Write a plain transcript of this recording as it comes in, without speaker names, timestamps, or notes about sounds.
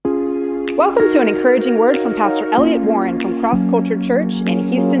Welcome to an encouraging word from Pastor Elliott Warren from Cross Culture Church in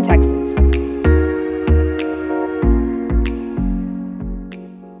Houston, Texas.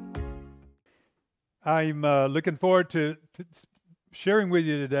 I'm looking forward to sharing with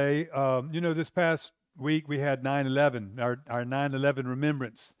you today. This past week we had 9/11, our 9/11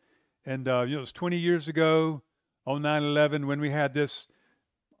 remembrance. And, it was 20 years ago on 9/11 when we had this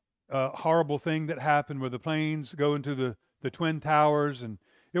horrible thing that happened where the planes go into the Twin Towers. And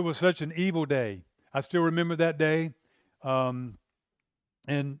it was such an evil day. I still remember that day. A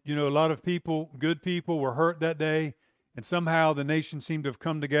lot of people, good people, were hurt that day. And somehow the nation seemed to have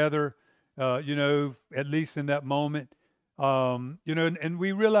come together, at least in that moment. And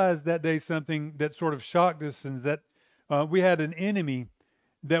we realized that day something that sort of shocked us, and that we had an enemy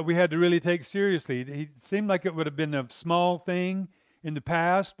that we had to really take seriously. It seemed like it would have been a small thing in the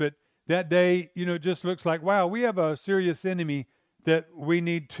past, but that day, it just looks like, wow, we have a serious enemy that we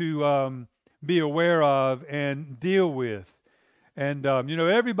need to be aware of and deal with. And,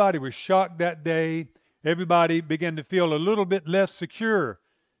 everybody was shocked that day. Everybody began to feel a little bit less secure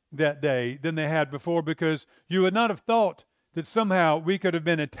that day than they had before, because you would not have thought that somehow we could have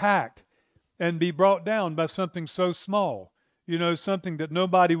been attacked and be brought down by something so small, something that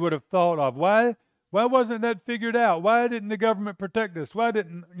nobody would have thought of. Why wasn't that figured out? Why didn't the government protect us? Why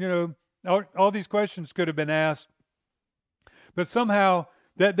didn't, all these questions could have been asked. But somehow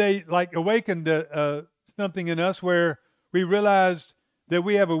that day awakened something in us where we realized that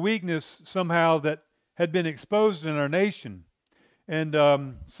we have a weakness somehow that had been exposed in our nation. And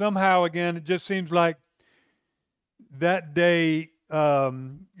somehow, again, it just seems like that day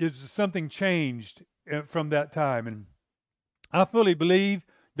something changed from that time. And I fully believe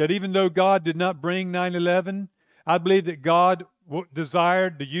that even though God did not bring 9/11, I believe that God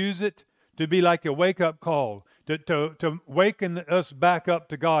desired to use it to be like a wake-up call, to waken us back up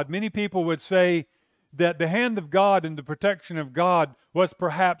to God. Many people would say that the hand of God and the protection of God was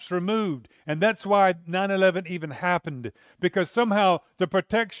perhaps removed. And that's why 9/11 even happened, because somehow the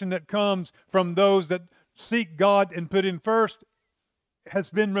protection that comes from those that seek God and put Him first has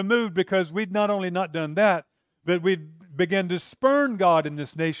been removed, because we'd not only not done that, but we've begun to spurn God in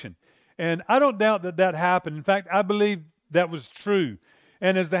this nation. And I don't doubt that happened. In fact, I believe that was true.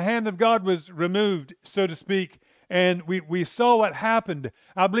 And as the hand of God was removed, so to speak, and we saw what happened,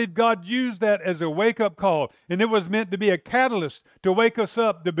 I believe God used that as a wake-up call. And it was meant to be a catalyst to wake us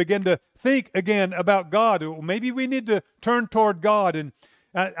up, to begin to think again about God. Maybe we need to turn toward God. And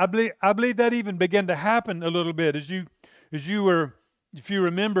I believe that even began to happen a little bit. If you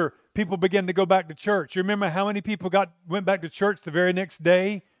remember, people began to go back to church. You remember how many people went back to church the very next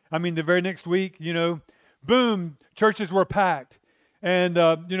day? The very next week, boom, churches were packed. And,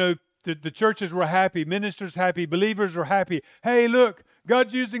 the churches were happy, ministers happy, believers were happy. Hey, look,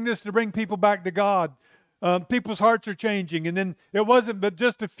 God's using this to bring people back to God. People's hearts are changing. And then it wasn't but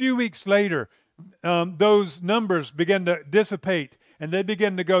just a few weeks later, those numbers began to dissipate and they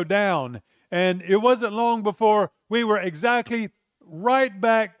began to go down. And it wasn't long before we were exactly right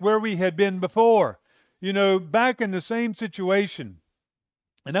back where we had been before, back in the same situation.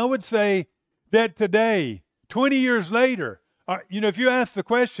 And I would say that today, 20 years later, if you ask the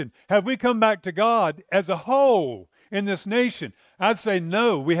question, have we come back to God as a whole in this nation? I'd say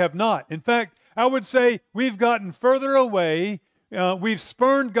no, we have not. In fact, I would say we've gotten further away, we've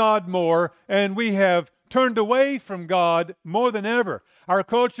spurned God more, and we have turned away from God more than ever. Our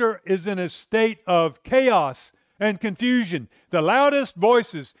culture is in a state of chaos and confusion. The loudest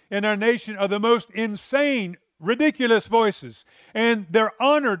voices in our nation are the most insane, ridiculous voices, and they're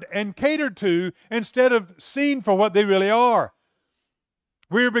honored and catered to instead of seen for what they really are.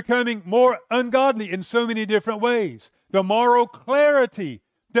 We're becoming more ungodly in so many different ways. The moral clarity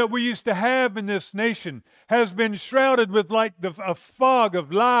that we used to have in this nation has been shrouded with a fog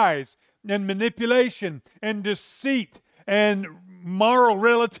of lies and manipulation and deceit and moral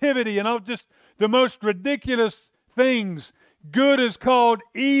relativity and all just the most ridiculous things. Good is called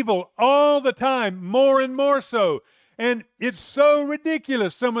evil all the time, more and more so. And it's so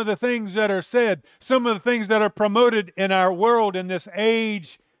ridiculous, some of the things that are said, some of the things that are promoted in our world in this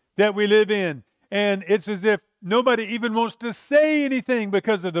age that we live in. And it's as if nobody even wants to say anything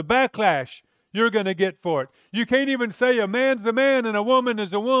because of the backlash you're going to get for it. You can't even say a man's a man and a woman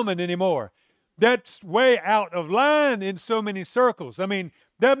is a woman anymore. That's way out of line in so many circles.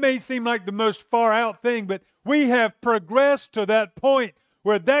 That may seem like the most far out thing, but we have progressed to that point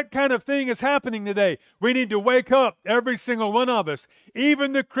where that kind of thing is happening today. We need to wake up, every single one of us.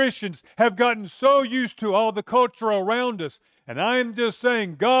 Even the Christians have gotten so used to all the culture around us. And I'm just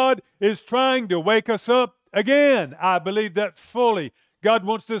saying, God is trying to wake us up again. I believe that fully. God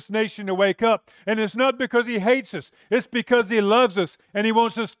wants this nation to wake up. And it's not because He hates us. It's because He loves us, and He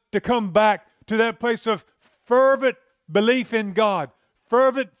wants us to come back to that place of fervent belief in God,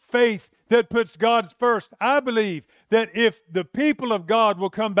 fervent faith that puts God first. I believe that if the people of God will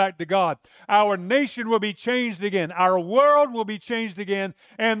come back to God, our nation will be changed again, our world will be changed again,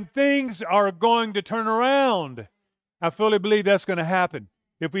 and things are going to turn around. I fully believe that's going to happen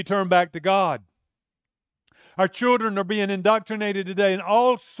if we turn back to God. Our children are being indoctrinated today in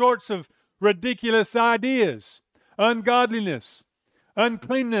all sorts of ridiculous ideas, ungodliness,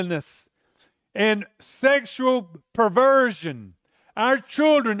 uncleanliness, and sexual perversion. Our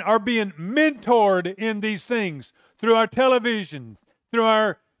children are being mentored in these things through our television, through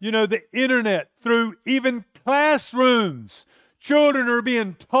our, the internet, through even classrooms. Children are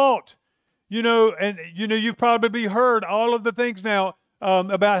being taught, you've probably heard all of the things now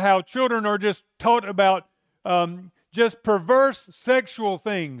about how children are just taught about just perverse sexual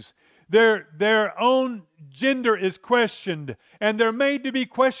things. Their own gender is questioned, and they're made to be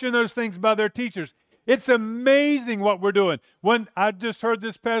questioned those things by their teachers. It's amazing what we're doing. When I just heard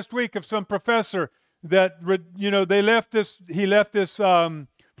this past week of some professor that he left this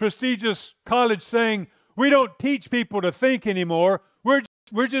prestigious college saying, we don't teach people to think anymore.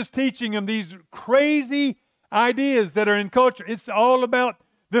 We're just teaching them these crazy ideas that are in culture. It's all about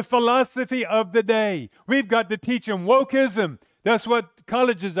the philosophy of the day. We've got to teach them wokeism. That's what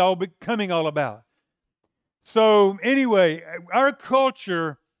college is all becoming all about. So anyway, our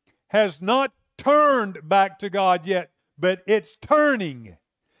culture has not turned back to God yet, but it's turning.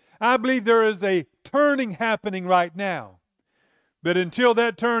 I believe there is a turning happening right now. But until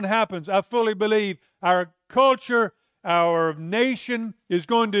that turn happens, I fully believe our culture, our nation is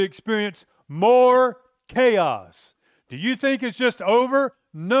going to experience more chaos. Do you think it's just over?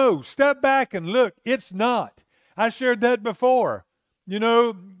 No. Step back and look. It's not. I shared that before,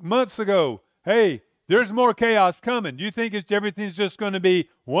 months ago. Hey, there's more chaos coming. Do you think everything's just going to be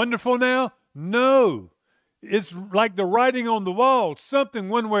wonderful now? No. It's like the writing on the wall. Something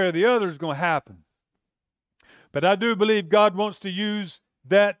one way or the other is going to happen. But I do believe God wants to use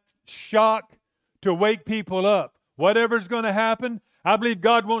that shock to wake people up. Whatever's going to happen, I believe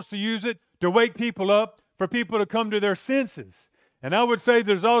God wants to use it to wake people up, for people to come to their senses. And I would say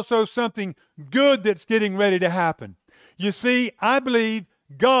there's also something good that's getting ready to happen. You see, I believe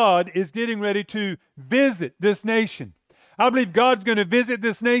God is getting ready to visit this nation. I believe God's going to visit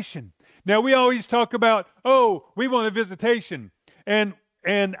this nation. Now, we always talk about, we want a visitation. And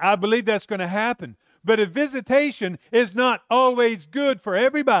I believe that's going to happen. But a visitation is not always good for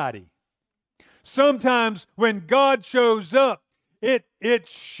everybody. Sometimes when God shows up, it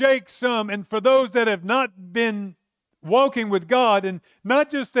shakes some. And for those that have not been walking with God, and not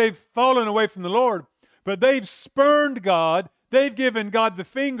just they've fallen away from the Lord, but they've spurned God, they've given God the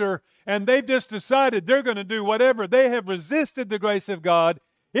finger, and they've just decided they're going to do whatever. They have resisted the grace of God.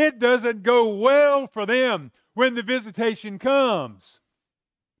 It doesn't go well for them when the visitation comes.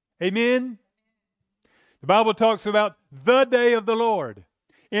 Amen? The Bible talks about the day of the Lord.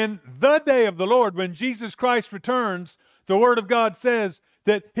 In the day of the Lord, when Jesus Christ returns, the Word of God says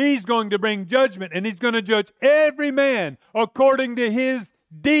that He's going to bring judgment, and He's going to judge every man according to his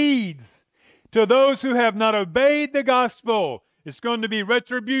deeds. To those who have not obeyed the gospel, it's going to be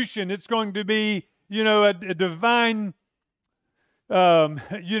retribution. It's going to be, a divine,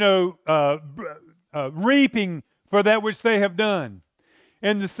 reaping for that which they have done.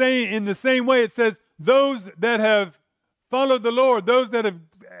 And in the same way, it says, those that have followed the Lord, those that have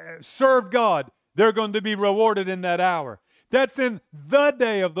served God, they're going to be rewarded in that hour. That's in the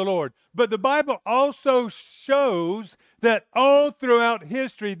day of the Lord. But the Bible also shows that all throughout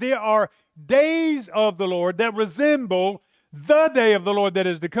history, there are days of the Lord that resemble the day of the Lord that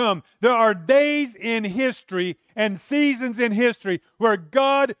is to come. There are days in history and seasons in history where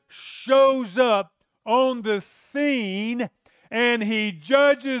God shows up on the scene and He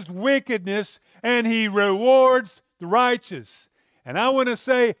judges wickedness and He rewards the righteous. And I want to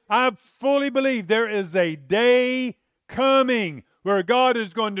say, I fully believe there is a day coming where God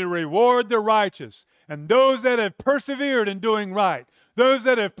is going to reward the righteous. And those that have persevered in doing right, those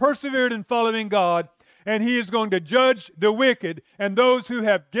that have persevered in following God, and He is going to judge the wicked and those who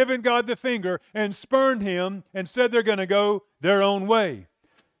have given God the finger and spurned Him and said they're going to go their own way.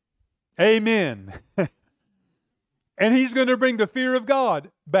 Amen. And He's going to bring the fear of God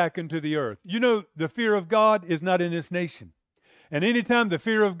back into the earth. The fear of God is not in this nation. And anytime the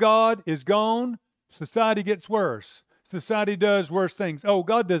fear of God is gone, society gets worse. Society does worse things.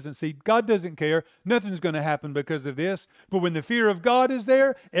 God doesn't see. God doesn't care. Nothing's going to happen because of this. But when the fear of God is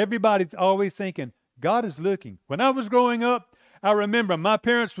there, everybody's always thinking, God is looking. When I was growing up, I remember my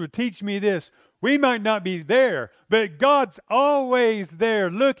parents would teach me this. We might not be there, but God's always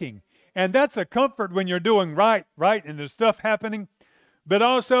there looking. And that's a comfort when you're doing right, and there's stuff happening. But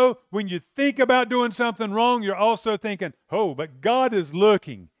also, when you think about doing something wrong, you're also thinking, oh, but God is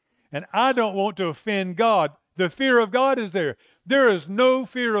looking. And I don't want to offend God. The fear of God is there. There is no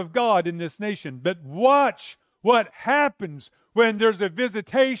fear of God in this nation. But watch what happens when there's a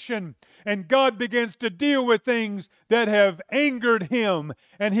visitation and God begins to deal with things that have angered Him,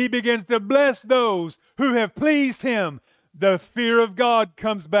 and He begins to bless those who have pleased Him. The fear of God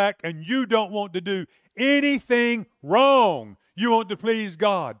comes back, and you don't want to do anything wrong. You want to please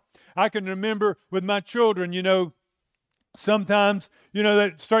God. I can remember with my children, sometimes,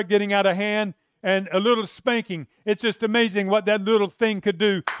 they start getting out of hand, and a little spanking, it's just amazing what that little thing could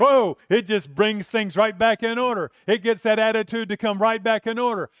do. Whoa, it just brings things right back in order. It gets that attitude to come right back in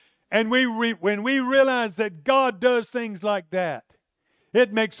order. And when we realize that God does things like that,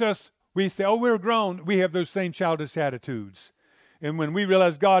 it makes us, we say, oh, we're grown. We have those same childish attitudes. And when we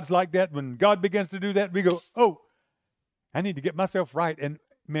realize God's like that, when God begins to do that, we go, oh, I need to get myself right. And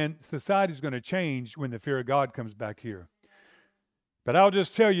man, society's going to change when the fear of God comes back here. But I'll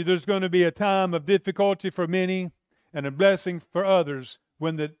just tell you, there's going to be a time of difficulty for many and a blessing for others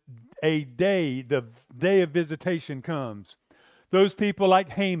when the day of visitation comes. Those people like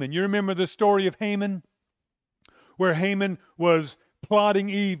Haman. You remember the story of Haman? Where Haman was plotting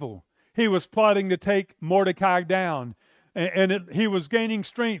evil. He was plotting to take Mordecai down. And he was gaining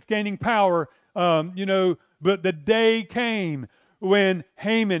strength, gaining power, but the day came when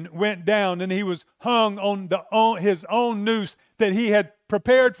Haman went down and he was hung on his own noose that he had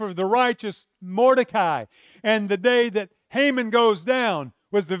prepared for the righteous Mordecai. And the day that Haman goes down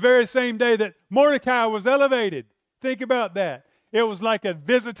was the very same day that Mordecai was elevated. Think about that. It was like a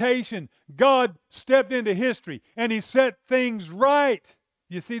visitation. God stepped into history and He set things right.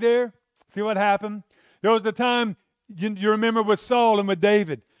 You see there? See what happened? There was a time, you remember with Saul and with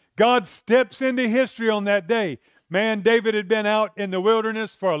David. God steps into history on that day. Man, David had been out in the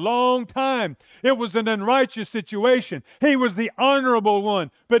wilderness for a long time. It was an unrighteous situation. He was the honorable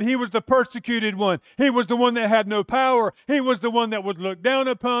one, but he was the persecuted one. He was the one that had no power. He was the one that was looked down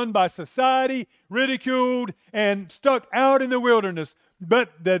upon by society, ridiculed, and stuck out in the wilderness.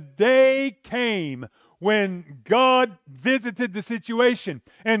 But the day came when God visited the situation,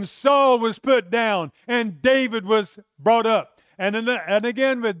 and Saul was put down, and David was brought up. And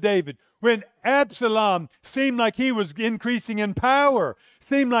again with David, when Absalom seemed like he was increasing in power,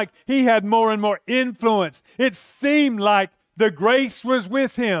 seemed like he had more and more influence, it seemed like the grace was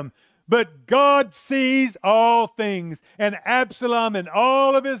with him. But God sees all things, and Absalom and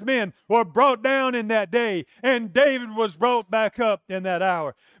all of his men were brought down in that day, and David was brought back up in that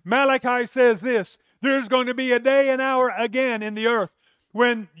hour. Malachi says this, there's going to be a day and hour again in the earth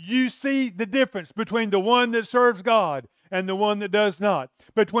when you see the difference between the one that serves God and the one that does not,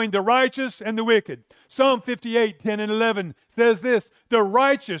 between the righteous and the wicked. Psalm 58, 10 and 11 says this, the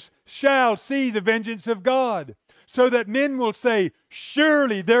righteous shall see the vengeance of God, so that men will say,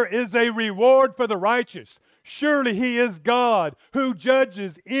 surely there is a reward for the righteous. Surely He is God who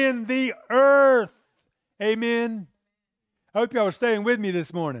judges in the earth. Amen. I hope y'all are staying with me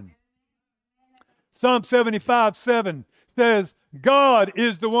this morning. Psalm 75, 7 says, God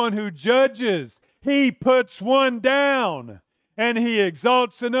is the one who judges. He puts one down and He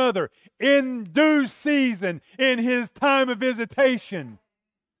exalts another in due season, in His time of visitation.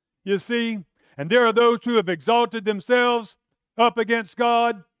 You see, and there are those who have exalted themselves up against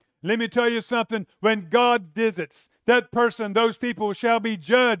God. Let me tell you something. When God visits, that person, those people shall be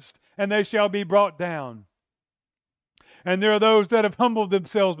judged and they shall be brought down. And there are those that have humbled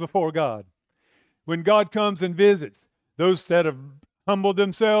themselves before God. When God comes and visits, those that have humbled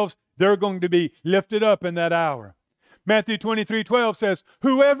themselves, they're going to be lifted up in that hour. Matthew 23:12 says,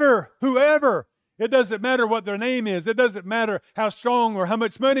 whoever, it doesn't matter what their name is. It doesn't matter how strong or how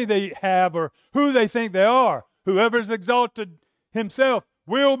much money they have or who they think they are. Whoever's exalted himself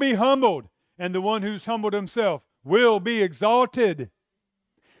will be humbled, and the one who's humbled himself will be exalted.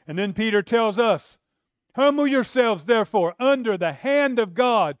 And then Peter tells us, humble yourselves, therefore, under the hand of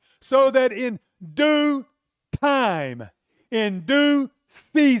God, so that in due time, in due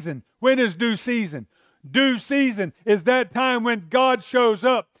season. When is due season? Due season is that time when God shows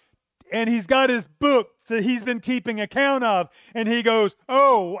up and He's got His book that He's been keeping account of, and He goes,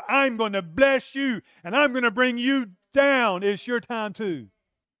 oh, I'm going to bless you and I'm going to bring you down. It's your time too.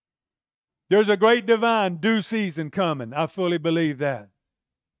 There's a great divine due season coming. I fully believe that.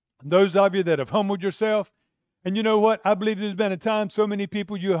 And those of you that have humbled yourself, and you know what? I believe there's been a time so many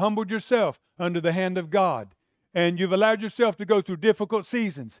people you humbled yourself under the hand of God. and you've allowed yourself to go through difficult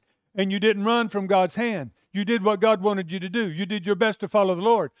seasons, and you didn't run from God's hand. You did what God wanted you to do. You did your best to follow the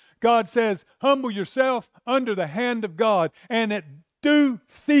Lord. God says, humble yourself under the hand of God, and at due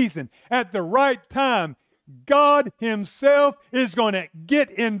season, at the right time, God himself is going to get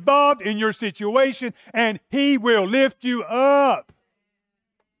involved in your situation, and he will lift you up.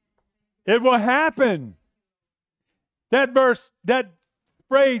 It will happen. That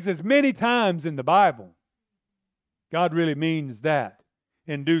phrase is many times in the Bible. God really means that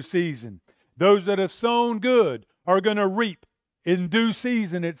in due season. Those that have sown good are going to reap in due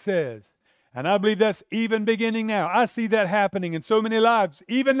season, it says. And I believe that's even beginning now. I see that happening in so many lives,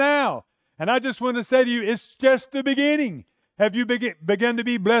 even now. And I just want to say to you, it's just the beginning. Have you begun to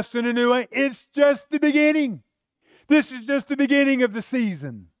be blessed in a new way? It's just the beginning. This is just the beginning of the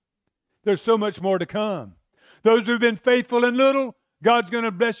season. There's so much more to come. Those who've been faithful in little, God's going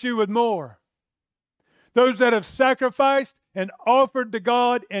to bless you with more. Those that have sacrificed and offered to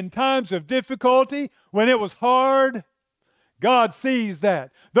God in times of difficulty, when it was hard, God sees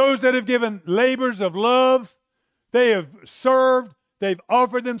that. Those that have given labors of love, they have served, they've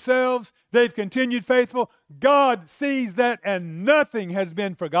offered themselves, they've continued faithful. God sees that, and nothing has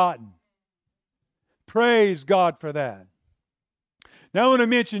been forgotten. Praise God for that. Now I want to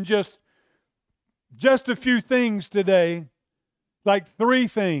mention just a few things today, like 3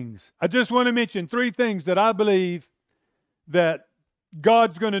 things. I just want to mention 3 things that I believe that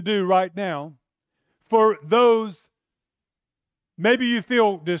God's going to do right now for those. Maybe you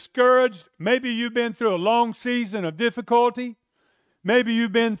feel discouraged. Maybe you've been through a long season of difficulty. Maybe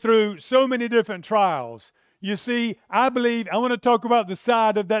you've been through so many different trials. You see, I want to talk about the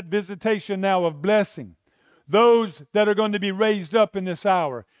side of that visitation now of blessing. Those that are going to be raised up in this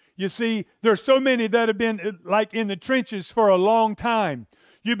hour. You see, there's so many that have been like in the trenches for a long time.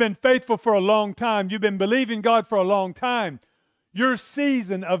 You've been faithful for a long time. You've been believing God for a long time. Your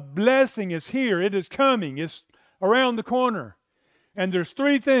season of blessing is here. It is coming. It's around the corner. And there's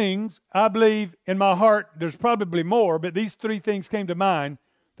 3 things I believe in my heart. There's probably more, but these 3 things came to mind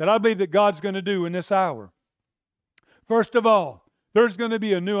that I believe that God's going to do in this hour. First of all, there's going to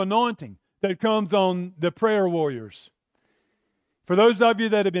be a new anointing that comes on the prayer warriors. For those of you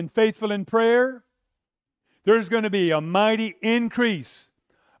that have been faithful in prayer, there's going to be a mighty increase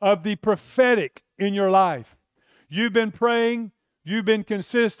of the prophetic in your life. You've been praying. You've been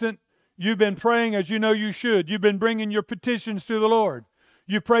consistent. You've been praying as you know you should. You've been bringing your petitions to the Lord.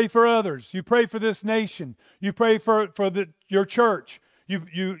 You pray for others. You pray for this nation. You pray for your church.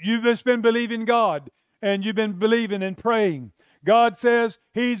 You've just been believing God, and you've been believing and praying. God says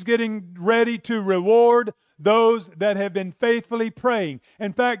He's getting ready to reward those that have been faithfully praying.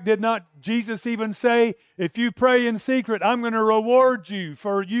 In fact, did not Jesus even say, if you pray in secret, I'm going to reward you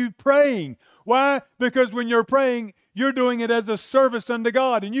for you praying? Why? Because when you're praying, you're doing it as a service unto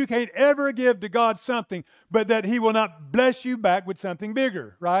God, and you can't ever give to God something but that He will not bless you back with something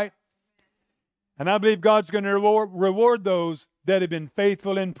bigger, right? And I believe God's going to reward those that have been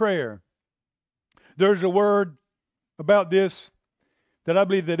faithful in prayer. There's a word about this that I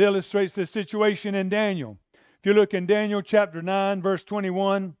believe that illustrates the situation in Daniel. If you look in Daniel chapter 9, verse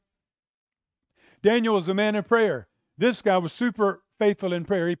 21, Daniel was a man of prayer. This guy was super faithful in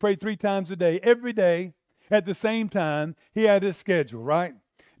prayer. He prayed 3 times a day, every day, at the same time. He had his schedule, right?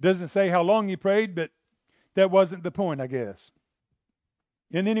 Doesn't say how long he prayed, but that wasn't the point, I guess.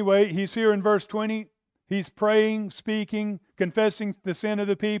 And anyway, he's here in verse 20. He's praying, speaking, confessing the sin of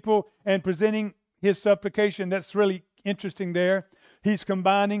the people, and presenting his supplication. That's really interesting there. He's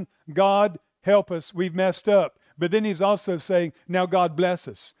combining, God, help us, we've messed up. But then he's also saying, now God bless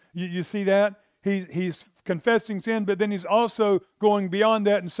us. You see that? He's confessing sin, but then he's also going beyond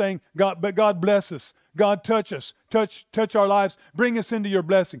that and saying, God bless us. God touch us. Touch our lives. Bring us into your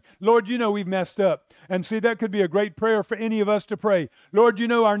blessing. Lord, you know we've messed up. And see, that could be a great prayer for any of us to pray. Lord, you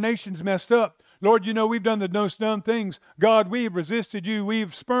know our nation's messed up. Lord, you know we've done the most dumb things. God, we've resisted you.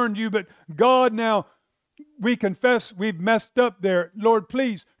 We've spurned you. But God, now we confess we've messed up there. Lord,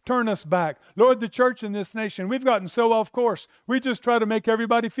 please turn us back. Lord, the church in this nation, we've gotten so off course. We just try to make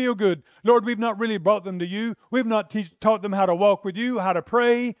everybody feel good. Lord, we've not really brought them to you. We've not taught them how to walk with you, how to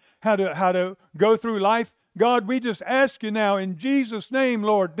pray, how to go through life. God, we just ask you now in Jesus' name,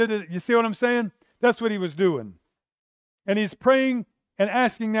 Lord. You see what I'm saying? That's what he was doing. And he's praying and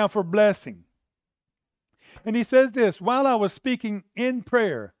asking now for blessing. And he says this, while I was speaking in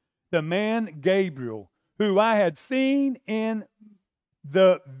prayer, the man Gabriel, who I had seen in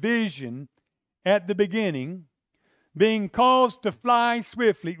the vision at the beginning, being caused to fly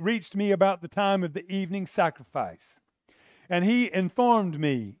swiftly, reached me about the time of the evening sacrifice. And he informed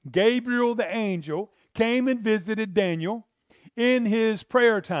me, Gabriel the angel came and visited Daniel in his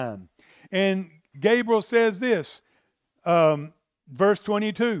prayer time. And Gabriel says this, verse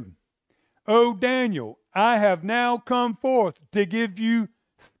 22, "O Daniel, I have now come forth to give you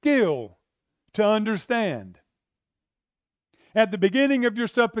skill to understand." At the beginning of your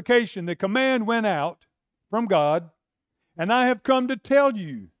supplication, the command went out from God, and I have come to tell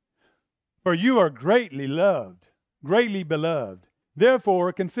you, for you are greatly loved, greatly beloved.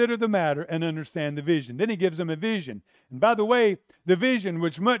 Therefore, consider the matter and understand the vision. Then he gives them a vision. And by the way, the vision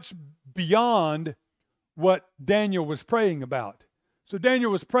was much beyond what Daniel was praying about. So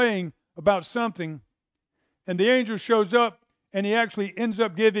Daniel was praying about something, and the angel shows up, and he actually ends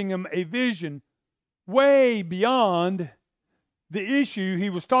up giving him a vision way beyond the issue he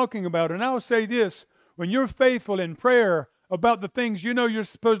was talking about. And I will say this, when you're faithful in prayer about the things you know you're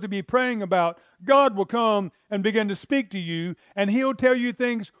supposed to be praying about, God will come and begin to speak to you, and he'll tell you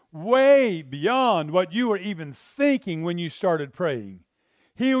things way beyond what you were even thinking when you started praying.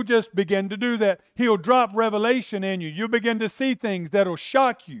 He'll just begin to do that. He'll drop revelation in you. You'll begin to see things that'll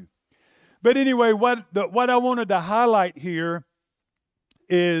shock you. But anyway, what I wanted to highlight here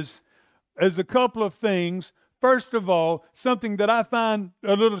is a couple of things. First of all, something that I find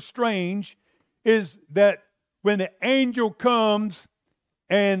a little strange is that when the angel comes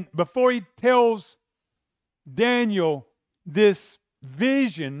and before he tells Daniel this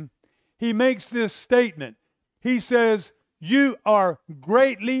vision, he makes this statement. He says, "You are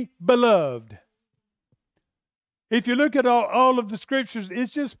greatly beloved." If you look at all of the scriptures,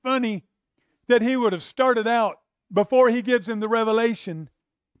 it's just funny that he would have started out before he gives him the revelation,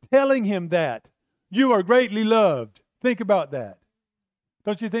 telling him that you are greatly loved. Think about that.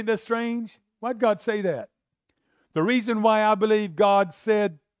 Don't you think that's strange? Why'd God say that? The reason why I believe God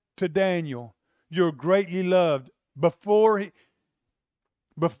said to Daniel, "You're greatly loved," before he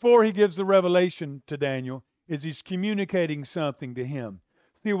gives the revelation to Daniel, is he's communicating something to him.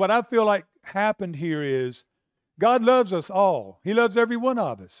 See, what I feel like happened here is God loves us all. He loves every one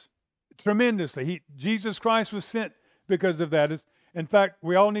of us tremendously. Jesus Christ was sent because of that. In fact,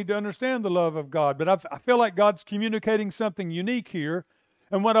 we all need to understand the love of God. But I feel like God's communicating something unique here.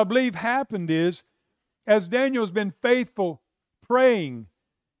 And what I believe happened is, as Daniel's been faithful praying,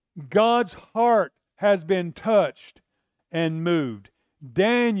 God's heart has been touched and moved.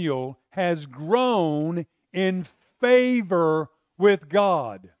 Daniel has grown in favor with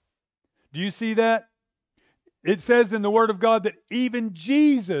God. Do you see that? It says in the Word of God that even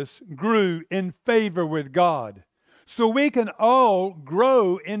Jesus grew in favor with God. So we can all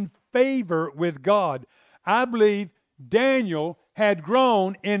grow in favor with God. I believe Daniel had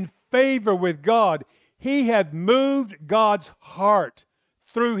grown in favor with God. He had moved God's heart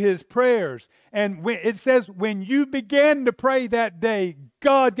through his prayers. And it says, when you began to pray that day,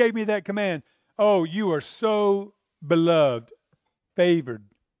 God gave me that command. Oh, you are so beloved, favored.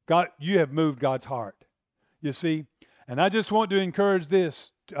 God, you have moved God's heart. You see? And I just want to encourage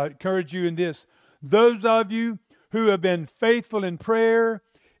you in this. Those of you who have been faithful in prayer,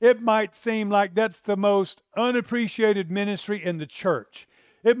 it might seem like that's the most unappreciated ministry in the church.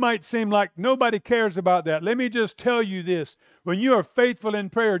 It might seem like nobody cares about that. Let me just tell you this. When you are faithful in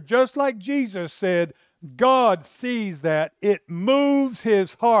prayer, just like Jesus said, God sees that. It moves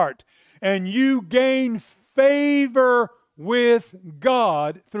his heart. And you gain favor with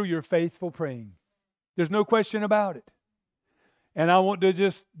God through your faithful praying. There's no question about it. And I want to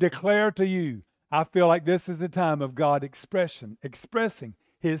just declare to you, I feel like this is a time of God expressing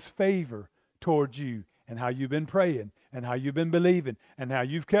his favor towards you and how you've been praying and how you've been believing and how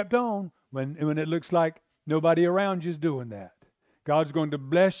you've kept on when it looks like nobody around you is doing that. God's going to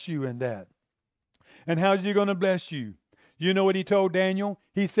bless you in that. And how's he going to bless you? You know what he told Daniel?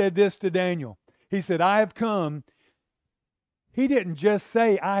 He said this to Daniel. He said, I have come. He didn't just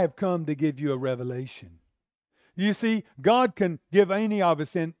say, I have come to give you a revelation. You see, God can give any of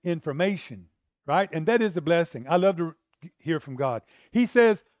us information, right? And that is a blessing. I love to hear from God. He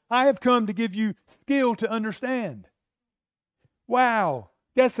says, I have come to give you skill to understand. Wow,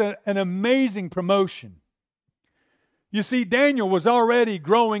 that's an amazing promotion. You see, Daniel was already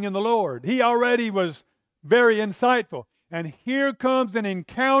growing in the Lord. He already was very insightful. And here comes an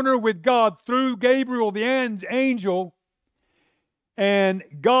encounter with God through Gabriel, the angel. And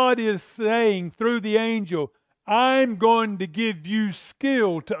God is saying through the angel, I'm going to give you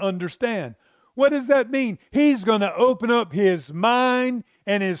skill to understand. What does that mean? He's going to open up his mind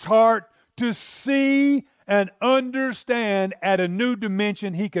and his heart to see and understand at a new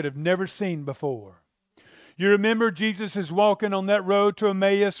dimension he could have never seen before. You remember Jesus is walking on that road to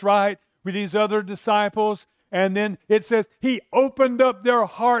Emmaus, right, with these other disciples. And then it says he opened up their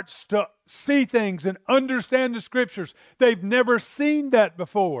hearts to see things and understand the Scriptures. They've never seen that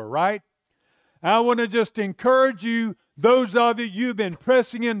before, right? I want to just encourage you, those of you, you've been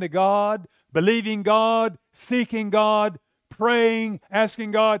pressing into God, believing God, seeking God, praying,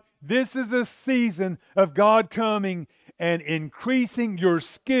 asking God. This is a season of God coming and increasing your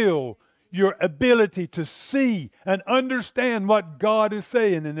skill, your ability to see and understand what God is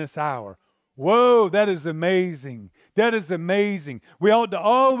saying in this hour. Whoa, that is amazing. That is amazing. We ought to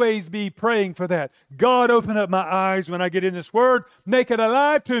always be praying for that. God, open up my eyes when I get in this word. Make it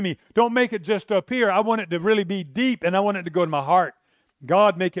alive to me. Don't make it just up here. I want it to really be deep, and I want it to go to my heart.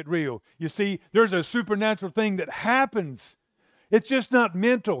 God, make it real. You see, there's a supernatural thing that happens. It's just not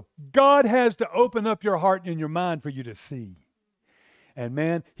mental. God has to open up your heart and your mind for you to see. And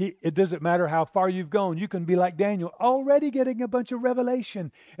man, it doesn't matter how far you've gone. You can be like Daniel, already getting a bunch of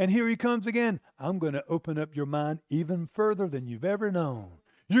revelation. And here he comes again. I'm going to open up your mind even further than you've ever known.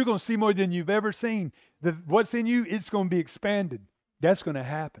 You're going to see more than you've ever seen. What's in you, it's going to be expanded. That's going to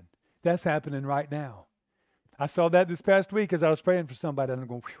happen. That's happening right now. I saw that this past week as I was praying for somebody. And I'm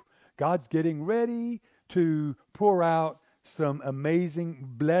going, whew, God's getting ready to pour out some amazing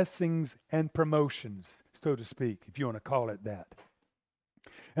blessings and promotions, so to speak, if you want to call it that.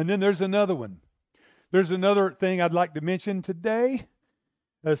 And then there's another one. There's another thing I'd like to mention today.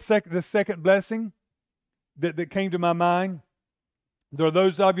 The second blessing that came to my mind. There are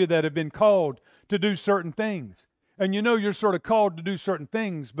those of you that have been called to do certain things. And you know you're sort of called to do certain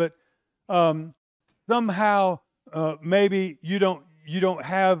things, but somehow maybe you don't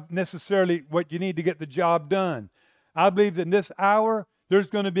have necessarily what you need to get the job done. I believe that in this hour, there's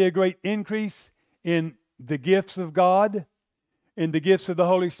going to be a great increase in the gifts of God, in the gifts of the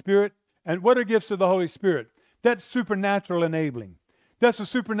Holy Spirit. And what are gifts of the Holy Spirit? That's supernatural enabling. That's a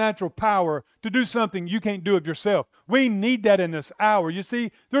supernatural power to do something you can't do of yourself. We need that in this hour. You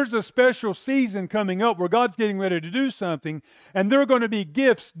see, there's a special season coming up where God's getting ready to do something, and there are going to be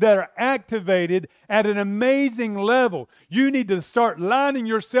gifts that are activated at an amazing level. You need to start lining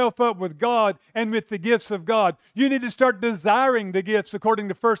yourself up with God and with the gifts of God. You need to start desiring the gifts according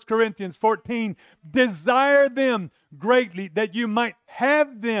to 1 Corinthians 14. Desire them greatly that you might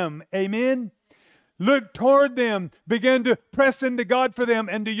have them. Amen. Look toward them, begin to press into God for them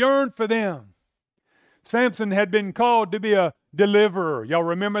and to yearn for them. Samson had been called to be a deliverer. Y'all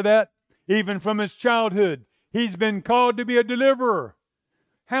remember that? Even from his childhood, he's been called to be a deliverer.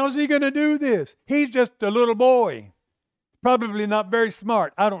 How's he going to do this? He's just a little boy. Probably not very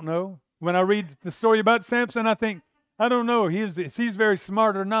smart. I don't know. When I read the story about Samson, I think, I don't know if he's very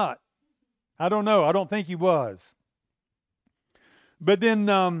smart or not. I don't know. I don't think he was. But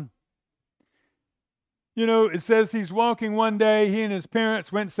then, it says he's walking one day. He and his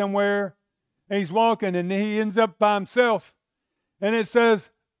parents went somewhere. And he's walking and he ends up by himself. And it says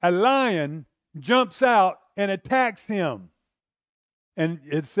a lion jumps out and attacks him. And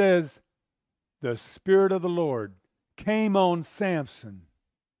it says the Spirit of the Lord came on Samson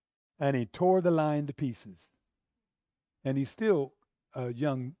and he tore the lion to pieces. And he's still a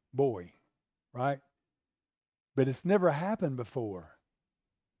young boy, right? But it's never happened before.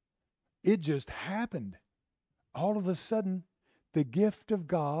 It just happened. All of a sudden, the gift of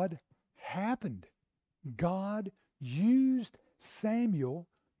God happened. God used Samuel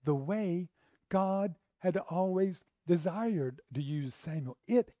the way God had always desired to use Samuel.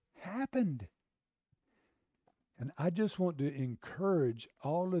 It happened. And I just want to encourage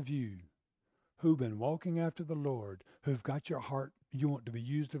all of you who've been walking after the Lord, who've got your heart, you want to be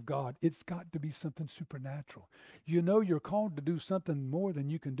used of God. It's got to be something supernatural. You know you're called to do something more than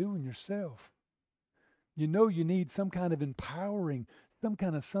you can do in yourself. You know you need some kind of empowering, some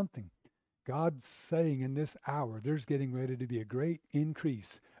kind of something. God's saying in this hour, there's getting ready to be a great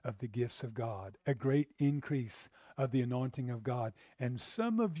increase of the gifts of God, a great increase of the anointing of God. And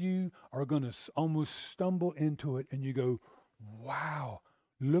some of you are going to almost stumble into it and you go, wow,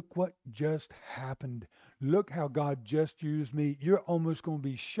 look what just happened. Look how God just used me. You're almost going to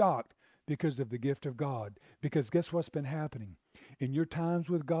be shocked because of the gift of God. Because guess what's been happening? In your times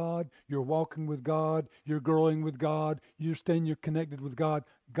with God, you're walking with God, you're growing with God, you're connected with God.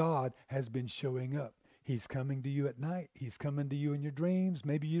 God has been showing up. He's coming to you at night. He's coming to you in your dreams.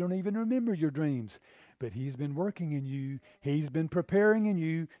 Maybe you don't even remember your dreams, but He's been working in you. He's been preparing in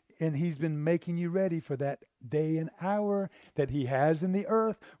you, and He's been making you ready for that day and hour that He has in the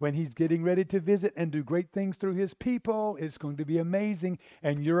earth when He's getting ready to visit and do great things through His people. It's going to be amazing,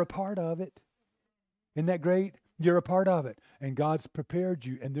 and you're a part of it. Isn't that great? You're a part of it, and God's prepared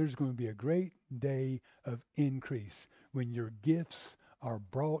you, and there's going to be a great day of increase when your gifts are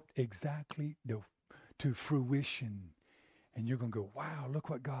brought exactly to fruition. And you're going to go, wow, look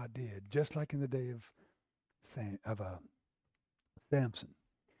what God did, just like in the day of Samson.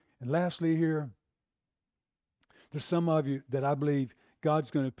 And lastly here, there's some of you that I believe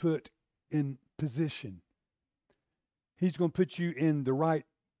God's going to put in position. He's going to put you in the right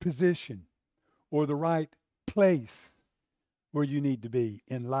position or the right place where you need to be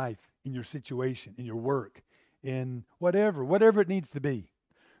in life, in your situation, in your work, in whatever it needs to be.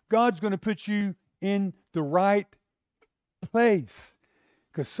 God's going to put you in the right place.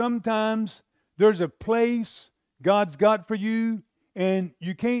 Because sometimes there's a place God's got for you, and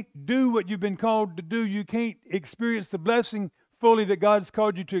you can't do what you've been called to do. You can't experience the blessing fully that God's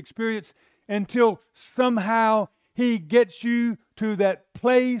called you to experience until somehow He gets you to that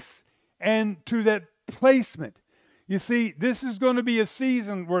place and to that placement. You see, this is going to be a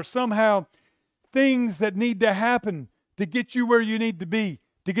season where somehow things that need to happen to get you where you need to be,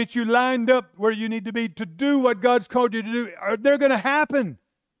 to get you lined up where you need to be, to do what God's called you to do, they're going to happen.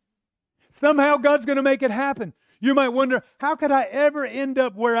 Somehow God's going to make it happen. You might wonder, how could I ever end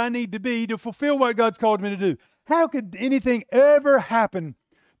up where I need to be to fulfill what God's called me to do? How could anything ever happen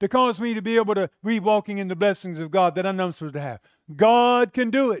to cause me to be able to be walking in the blessings of God that I know I'm supposed to have? God can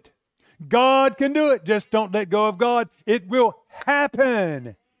do it. God can do it. Just don't let go of God. It will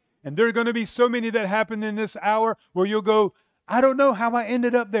happen. And there are going to be so many that happen in this hour where you'll go, I don't know how I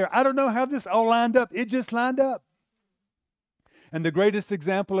ended up there. I don't know how this all lined up. It just lined up. And the greatest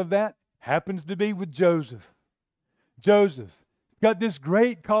example of that happens to be with Joseph. Joseph got this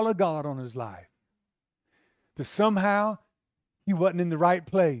great call of God on his life. But somehow he wasn't in the right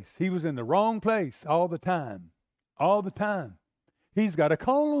place. He was in the wrong place all the time. All the time. He's got a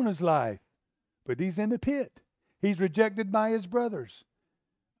call on his life, but he's in the pit. He's rejected by his brothers.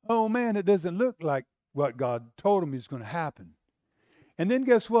 Oh man, it doesn't look like what God told him is going to happen. And then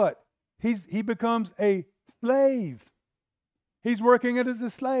guess what? He becomes a slave. He's working it as a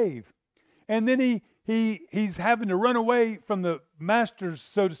slave. And then he's having to run away from the master's,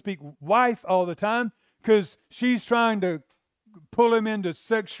 so to speak, wife all the time because she's trying to pull him into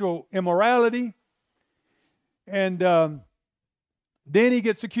sexual immorality. And then he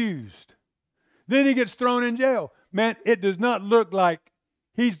gets accused. Then he gets thrown in jail. Man, it does not look like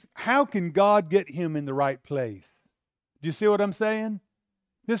how can God get him in the right place? Do you see what I'm saying?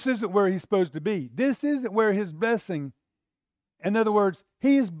 This isn't where he's supposed to be. This isn't where his blessing. In other words,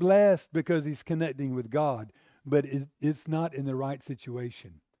 he's blessed because he's connecting with God, but it's not in the right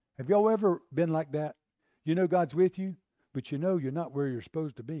situation. Have y'all ever been like that? You know God's with you, but you know you're not where you're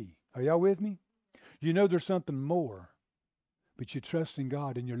supposed to be. Are y'all with me? You know there's something more, but you trust in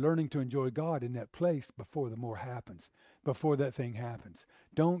God and you're learning to enjoy God in that place before the more happens, before that thing happens.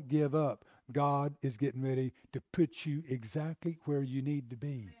 Don't give up. God is getting ready to put you exactly where you need to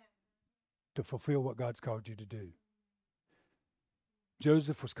be to fulfill what God's called you to do.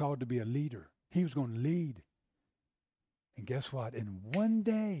 Joseph was called to be a leader. He was going to lead. And guess what? In one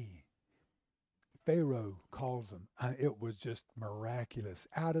day, Pharaoh calls him. It was just miraculous,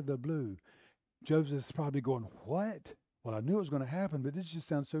 out of the blue. Joseph's probably going, what? Well, I knew it was going to happen, but this just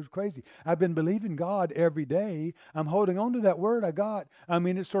sounds so crazy. I've been believing God every day. I'm holding on to that word I got. I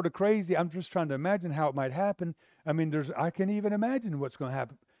mean, it's sort of crazy. I'm just trying to imagine how it might happen. I mean, I can't even imagine what's going to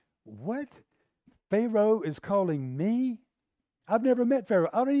happen. What? Pharaoh is calling me? I've never met Pharaoh.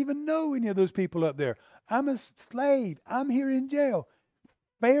 I don't even know any of those people up there. I'm a slave. I'm here in jail.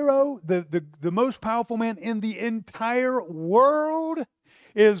 Pharaoh, the most powerful man in the entire world,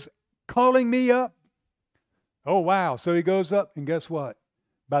 is calling me up. Oh, wow. So he goes up, and guess what?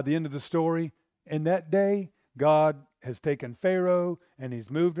 By the end of the story, in that day, God has taken Pharaoh, and he's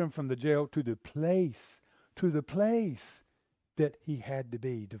moved him from the jail to the place that he had to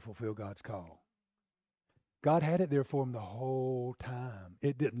be to fulfill God's call. God had it there for him the whole time.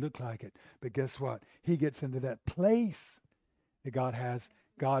 It didn't look like it. But guess what? He gets into that place that God has.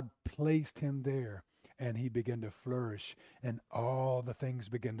 God placed him there. And he began to flourish. And all the things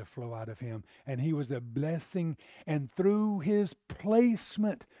began to flow out of him. And he was a blessing. And through his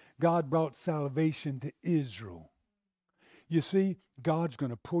placement, God brought salvation to Israel. You see, God's going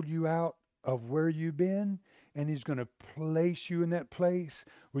to pull you out of where you've been. And he's going to place you in that place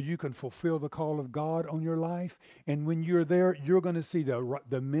where you can fulfill the call of God on your life. And when you're there, you're going to see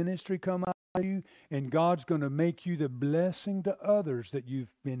the ministry come out of you. And God's going to make you the blessing to others that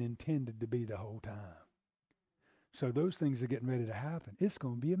you've been intended to be the whole time. So those things are getting ready to happen. It's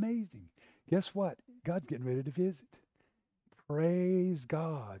going to be amazing. Guess what? God's getting ready to visit. Praise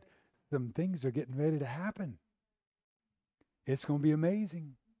God. Some things are getting ready to happen. It's going to be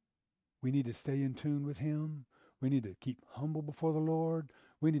amazing. We need to stay in tune with him. We need to keep humble before the Lord.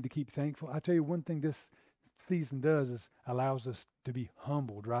 We need to keep thankful. I tell you one thing, this season does is allows us to be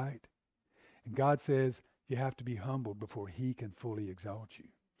humbled, right? And God says you have to be humbled before he can fully exalt you.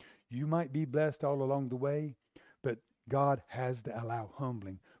 You might be blessed all along the way, but God has to allow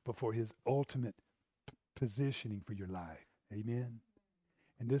humbling before his ultimate positioning for your life. Amen.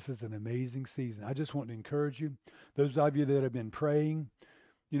 And this is an amazing season. I just want to encourage you. Those of you that have been praying,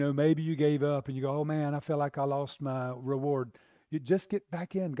 maybe you gave up and you go, oh man, I feel like I lost my reward. You just get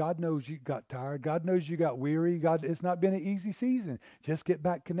back in. God knows you got tired. God knows you got weary. It's not been an easy season. Just get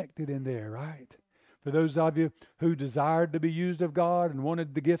back connected in there, right? For those of you who desired to be used of God and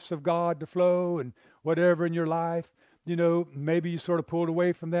wanted the gifts of God to flow and whatever in your life, maybe you sort of pulled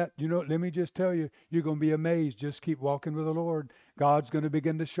away from that. Let me just tell you, you're going to be amazed. Just keep walking with the Lord. God's going to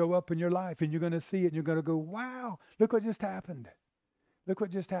begin to show up in your life, and you're going to see it, and you're going to go, wow, look what just happened. Look what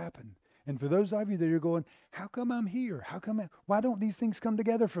just happened. And for those of you that are going, how come I'm here? Why don't these things come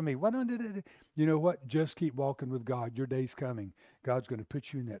together for me? Why don't it? You know what? Just keep walking with God. Your day's coming. God's going to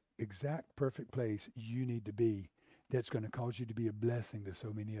put you in that exact perfect place you need to be. That's going to cause you to be a blessing to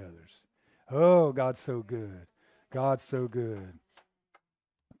so many others. Oh, God's so good. God's so good.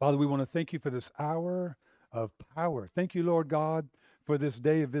 Father, we want to thank you for this hour of power. Thank you, Lord God, for this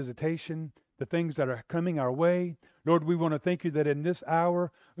day of visitation, the things that are coming our way. Lord, we want to thank you that in this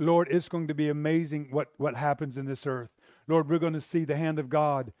hour, Lord, it's going to be amazing what happens in this earth. Lord, we're going to see the hand of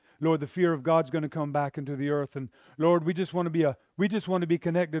God. Lord, the fear of God's going to come back into the earth. And Lord, we just want to be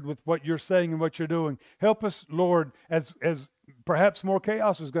connected with what you're saying and what you're doing. Help us, Lord, as perhaps more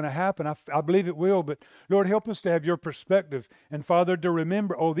chaos is going to happen. I believe it will, but Lord, help us to have your perspective. And Father, to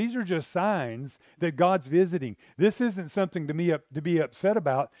remember, these are just signs that God's visiting. This isn't something to be upset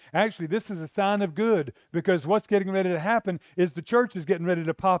about. Actually, this is a sign of good, because what's getting ready to happen is the church is getting ready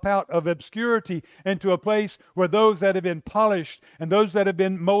to pop out of obscurity into a place where those that have been polished and those that have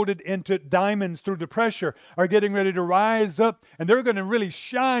been molded into diamonds through the pressure are getting ready to rise up, and they're going to really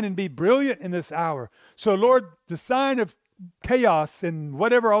shine and be brilliant in this hour. So Lord, the sign of chaos and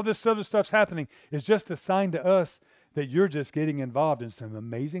whatever all this other stuff's happening is just a sign to us that you're just getting involved in some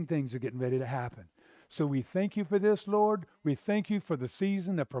amazing things are getting ready to happen. So we thank you for this, Lord. We thank you for the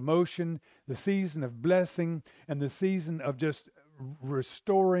season of promotion, the season of blessing, and the season of just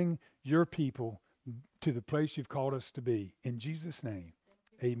restoring your people to the place you've called us to be. In Jesus' name,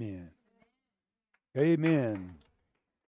 amen. Amen.